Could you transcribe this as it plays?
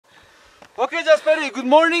Okay, Jasperi, good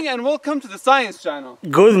morning and welcome to the Science Channel.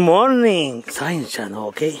 Good morning, Science Channel,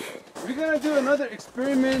 okay? We're gonna do another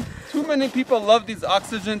experiment. Too many people love these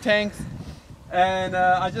oxygen tanks. And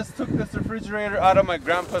I just took this refrigerator out of my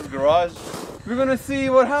grandpa's garage. We're gonna see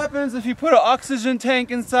what happens if you put an oxygen tank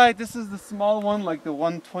inside. This is the small one, like the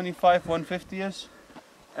 125, 150-ish.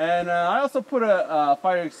 And I also put a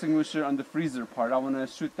fire extinguisher on the freezer part. I wanna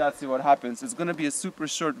shoot that, see what happens. It's gonna be a super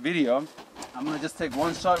short video. I'm gonna just take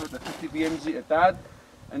one shot with the 50 BMG at that,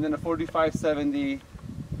 and then a 45-70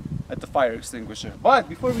 at the fire extinguisher. But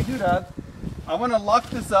before we do that, I want to lock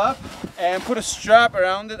this up and put a strap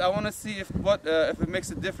around it. I want to see if it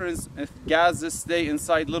makes a difference if gases stay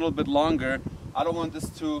inside a little bit longer. I don't want this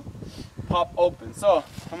to pop open. So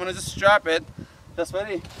I'm going to just strap it. That's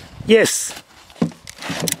ready? Yes.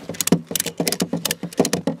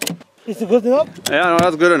 Is it good enough? Yeah, no,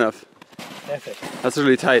 that's good enough. Perfect. That's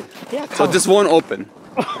really tight. Yeah, so this won't open.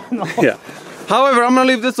 No. Yeah. However, I'm going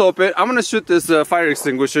to leave this open. I'm going to shoot this fire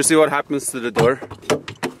extinguisher, see what happens to the door.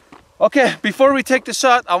 Okay, before we take the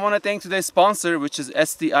shot, I want to thank today's sponsor, which is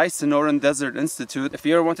SDI, Sonoran Desert Institute. If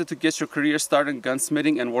you ever wanted to get your career started in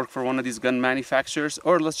gunsmithing and work for one of these gun manufacturers,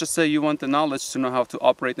 or let's just say you want the knowledge to know how to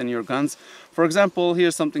operate in your guns. For example,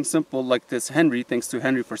 here's something simple like this Henry, thanks to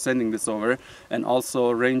Henry for sending this over, and also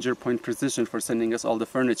Ranger Point Precision for sending us all the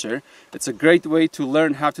furniture. It's a great way to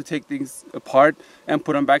learn how to take things apart and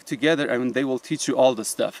put them back together, and they will teach you all the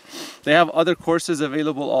stuff. They have other courses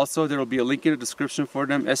available also. There will be a link in the description for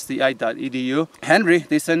them, SDI.edu. Henry,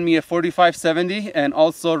 they sent me a 45-70 and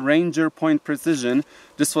also Ranger Point Precision.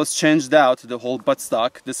 This was changed out, the whole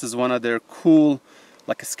buttstock. This is one of their cool,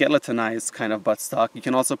 like a skeletonized kind of buttstock. You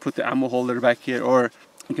can also put the ammo holder back here, or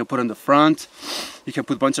you can put in the front. You can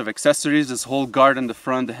put a bunch of accessories. This whole guard in the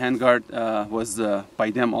front, the hand guard, was by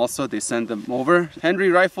them also. They sent them over. Henry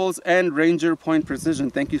Rifles and Ranger Point Precision,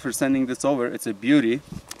 thank you for sending this over. It's a beauty.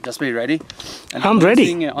 Just be ready. And I'm ready.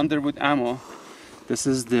 Using Underwood ammo. This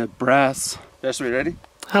is the brass. Just be ready.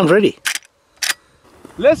 I'm ready.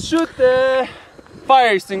 Let's shoot the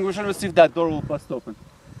fire extinguisher. Let's see if that door will bust open.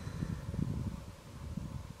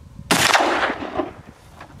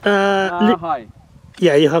 High.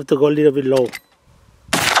 Yeah, you have to go a little bit low.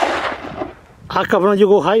 Ah, cabrón, you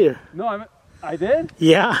go higher. No, I did?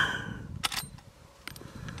 Yeah.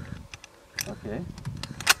 Okay.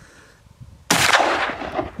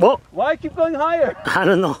 Well, Why keep going higher? I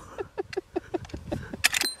don't know.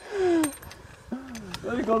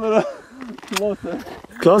 Let me go a little closer.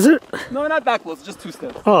 Closer? No, not that close, just 2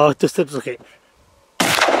 steps. Oh, 2 steps, okay.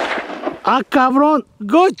 Ah, cabrón,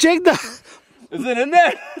 go check that. Is it in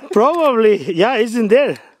there? Probably, yeah, it's in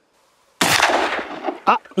there.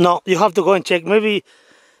 Ah, no, you have to go and check. Maybe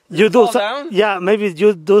you do fall down? Yeah, maybe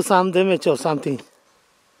you do some damage or something.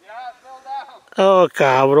 Yeah, it fell down. Oh,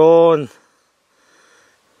 cabrón.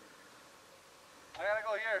 I gotta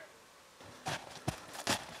go here.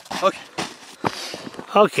 Okay.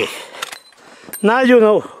 Okay. Now you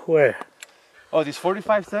know where. Oh, these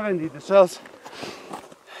 45-70, the shells.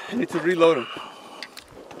 I need to reload them.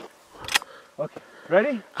 Okay,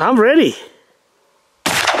 ready? I'm ready.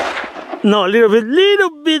 No, a little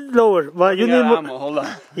bit lower, but you need more. Ammo. Hold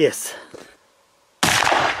on. Yes.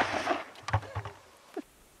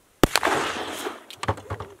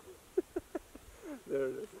 There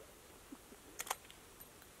it is.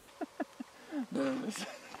 There it is.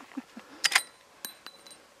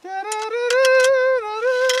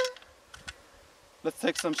 Let's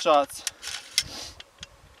take some shots.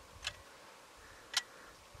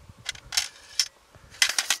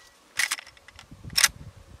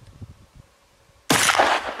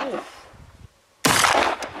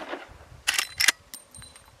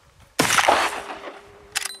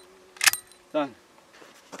 Done.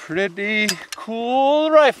 Pretty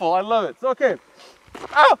cool rifle. I love it. It's okay.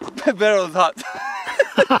 Ow! My barrel is hot.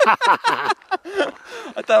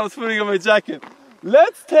 I thought I was putting on my jacket.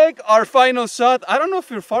 Let's take our final shot. I don't know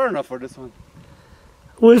if you're far enough for this one.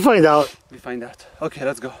 We'll find out. We find out. Okay,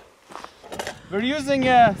 let's go. We're using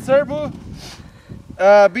a Serbu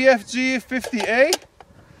BFG 50A,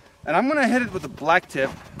 and I'm gonna hit it with a black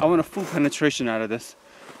tip. I want a full penetration out of this.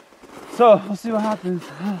 So we'll see what happens.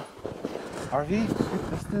 RV, good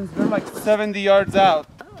distance. We're like 70 yards out.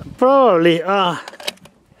 Probably.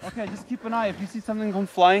 Okay, just keep an eye. If you see something come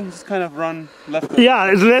flying, just kind of run left.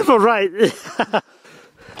 Yeah, it's left or right.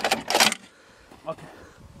 Okay.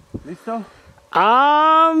 Listo?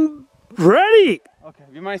 I'm ready. Okay,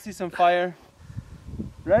 we might see some fire.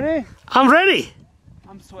 Ready? I'm ready.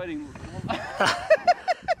 I'm sweating.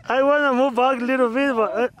 I want to move back a little bit,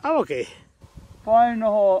 but I'm okay. Fire in the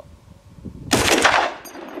hole.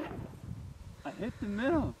 I hit the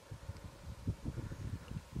middle.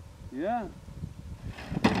 Yeah.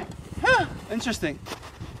 Huh, interesting.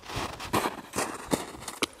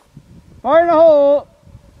 Fire in the hole.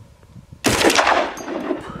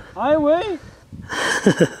 Highway.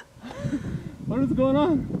 What is going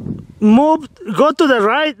on? Move, go to the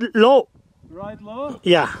right low. Right low?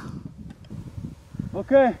 Yeah.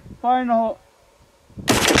 Okay, fire in the hole.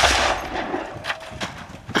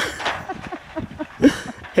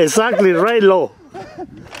 Exactly, right low.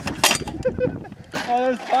 Oh,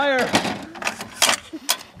 there's fire.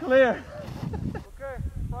 Clear. Okay,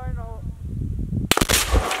 fire in the hole.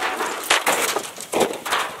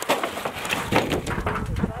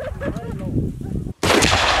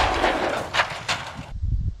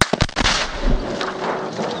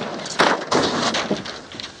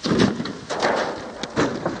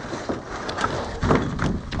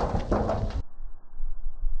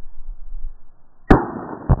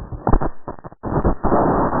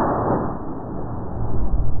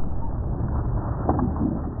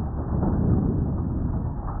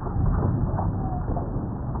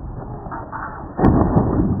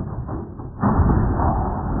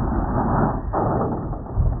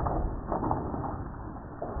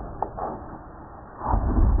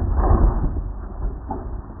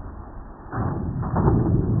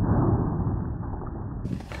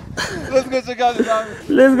 Let's go check out the damage.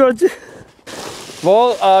 Let's go.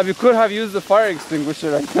 Well, we could have used the fire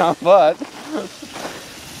extinguisher right now, but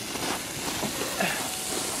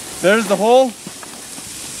there's the hole.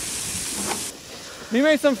 We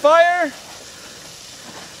made some fire.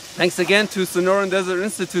 Thanks again to Sonoran Desert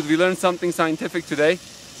Institute. We learned something scientific today.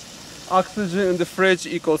 Oxygen in the fridge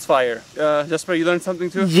equals fire. Jasper, you learned something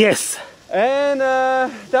too? Yes. And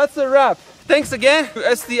that's a wrap. Thanks again to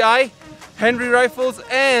SDI, Henry Rifles,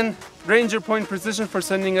 and Ranger Point Precision for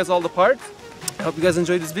sending us all the parts. I hope you guys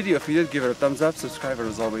enjoyed this video. If you did, give it a thumbs up, subscribe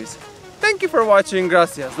as always. Thank you for watching.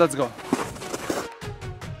 Gracias. Let's go.